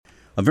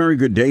A very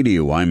good day to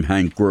you. I'm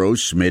Hank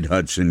Gross,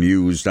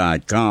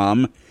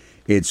 MidHudsonNews.com.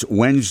 It's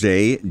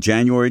Wednesday,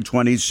 January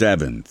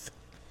 27th.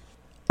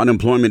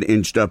 Unemployment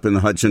inched up in the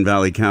Hudson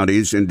Valley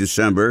counties in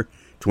December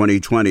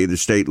 2020, the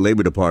state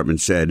labor department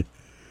said.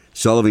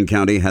 Sullivan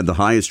County had the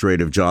highest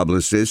rate of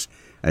joblessness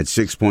at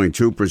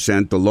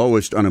 6.2%. The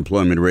lowest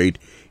unemployment rate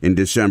in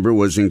December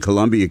was in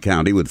Columbia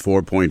County with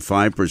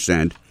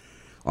 4.5%.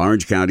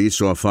 Orange County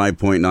saw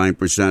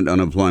 5.9%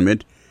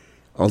 unemployment.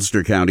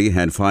 Ulster County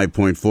had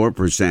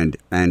 5.4%,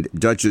 and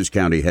Dutchess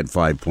County had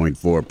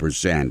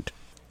 5.4%.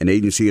 An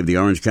agency of the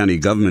Orange County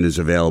government is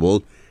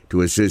available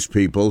to assist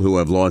people who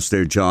have lost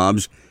their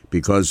jobs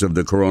because of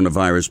the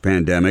coronavirus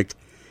pandemic.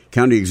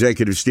 County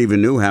Executive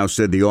Stephen Newhouse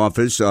said the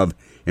Office of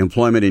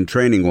Employment and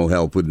Training will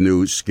help with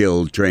new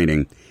skill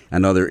training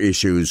and other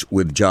issues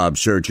with job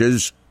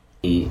searches.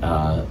 The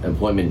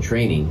employment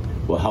training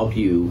will help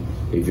you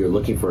if you're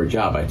looking for a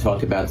job. I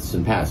talked about this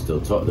in the past.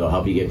 They'll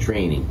help you get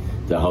training.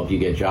 They'll help you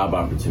get job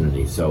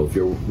opportunities. So if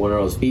you're one of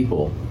those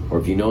people, or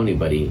if you know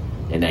anybody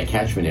in that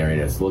catchment area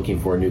that's looking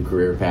for a new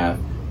career path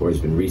or has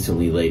been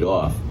recently laid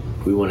off,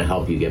 we want to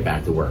help you get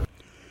back to work.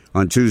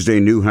 On Tuesday,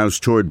 Newhouse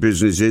toured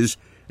businesses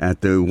at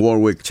the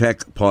Warwick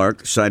Tech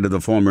Park, site of the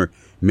former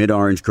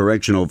Mid-Orange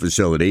Correctional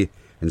Facility,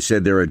 and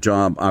said there are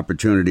job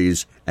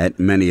opportunities at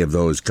many of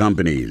those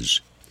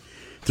companies.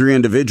 3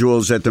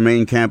 individuals at the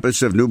main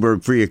campus of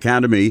Newburgh Free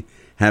Academy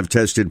have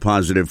tested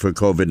positive for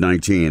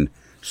COVID-19.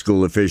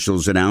 School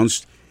officials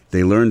announced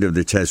they learned of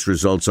the test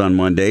results on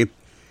Monday.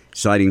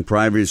 Citing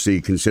privacy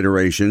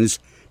considerations,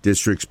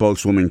 district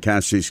spokeswoman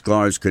Cassie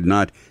Sklarz could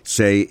not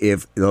say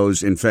if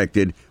those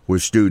infected were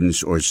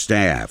students or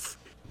staff.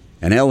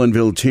 An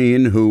Ellenville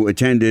teen who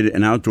attended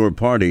an outdoor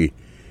party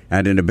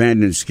at an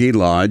abandoned ski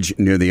lodge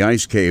near the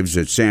ice caves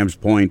at Sam's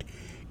Point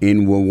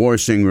in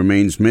Wawarsing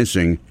remains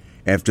missing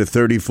after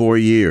 34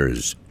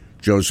 years.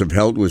 Joseph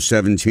Helt was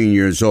 17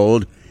 years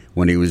old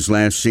when he was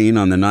last seen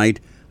on the night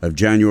of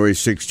January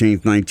 16,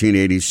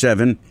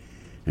 1987,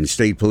 and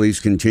state police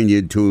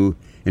continued to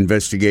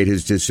investigate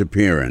his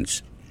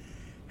disappearance.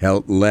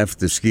 Helt left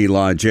the ski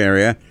lodge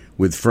area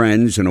with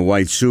friends in a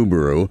white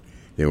Subaru.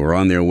 They were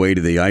on their way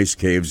to the ice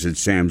caves at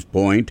Sam's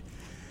Point.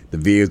 The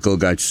vehicle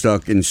got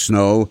stuck in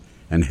snow,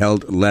 and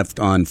Helt left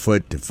on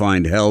foot to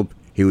find help.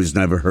 He was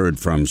never heard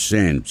from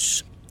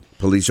since.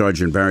 Police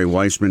Sergeant Barry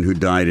Weissman, who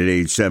died at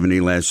age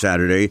 70 last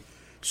Saturday,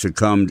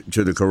 succumbed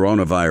to the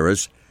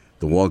coronavirus.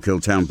 The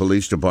Wallkill Town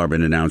Police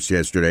Department announced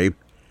yesterday.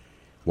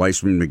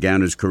 Weissman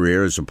began his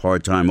career as a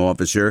part-time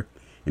officer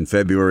in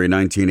February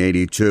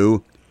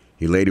 1982.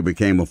 He later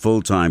became a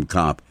full-time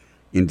cop.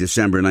 In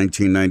December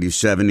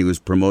 1997, he was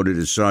promoted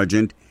as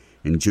sergeant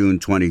in June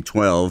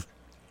 2012.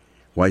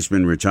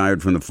 Weissman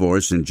retired from the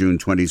force in June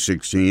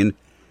 2016,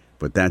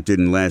 but that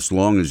didn't last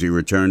long as he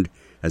returned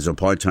as a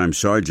part-time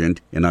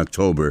sergeant in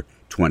October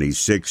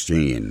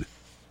 2016.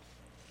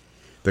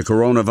 The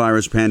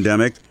coronavirus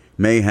pandemic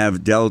may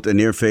have dealt a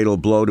near-fatal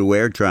blow to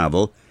air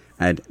travel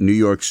at New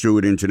York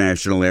Stewart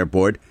International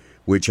Airport,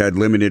 which had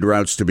limited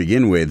routes to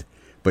begin with,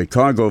 but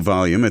cargo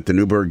volume at the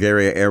Newburgh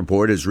area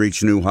airport has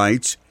reached new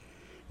heights.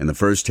 In the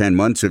first 10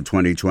 months of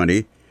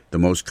 2020, the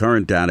most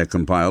current data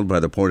compiled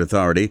by the Port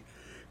Authority,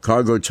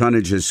 cargo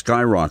tonnage has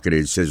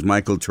skyrocketed, says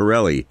Michael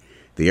Torelli,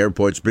 the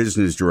airport's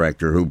business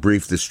director, who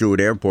briefed the Stewart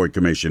Airport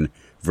Commission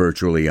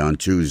virtually on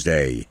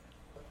Tuesday.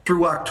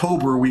 Through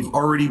October, we've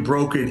already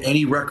broken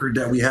any record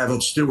that we have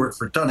at Stewart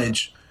for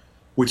tonnage,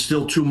 with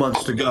still 2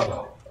 months to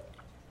go.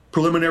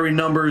 Preliminary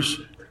numbers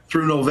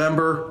through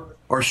November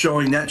are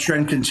showing that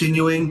trend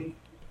continuing,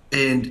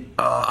 and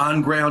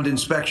on-ground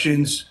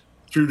inspections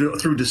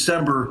through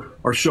December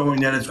are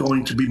showing that it's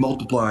going to be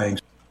multiplying.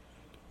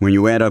 When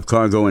you add up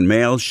cargo and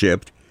mail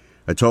shipped,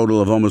 a total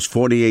of almost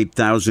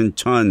 48,000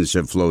 tons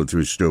have flowed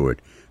through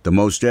Stewart, the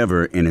most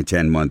ever in a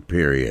 10-month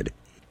period.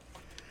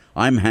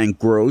 I'm Hank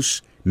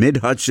Gross,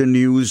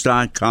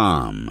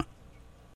 MidHudsonNews.com.